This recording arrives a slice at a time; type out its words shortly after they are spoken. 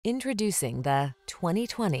Introducing the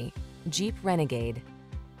 2020 Jeep Renegade.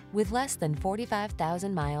 With less than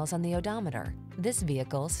 45,000 miles on the odometer, this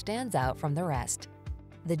vehicle stands out from the rest.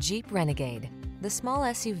 The Jeep Renegade, the small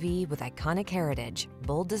SUV with iconic heritage,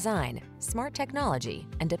 bold design, smart technology,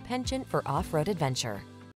 and a penchant for off-road adventure.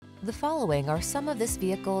 The following are some of this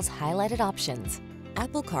vehicle's highlighted options: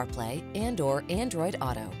 Apple CarPlay and/or Android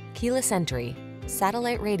Auto, keyless entry,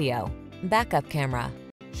 satellite radio, backup camera,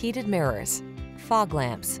 heated mirrors, fog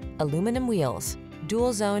lamps, aluminum wheels,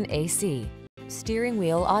 dual zone AC, steering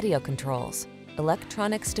wheel audio controls,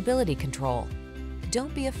 electronic stability control.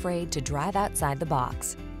 Don't be afraid to drive outside the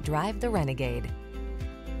box. Drive the Renegade.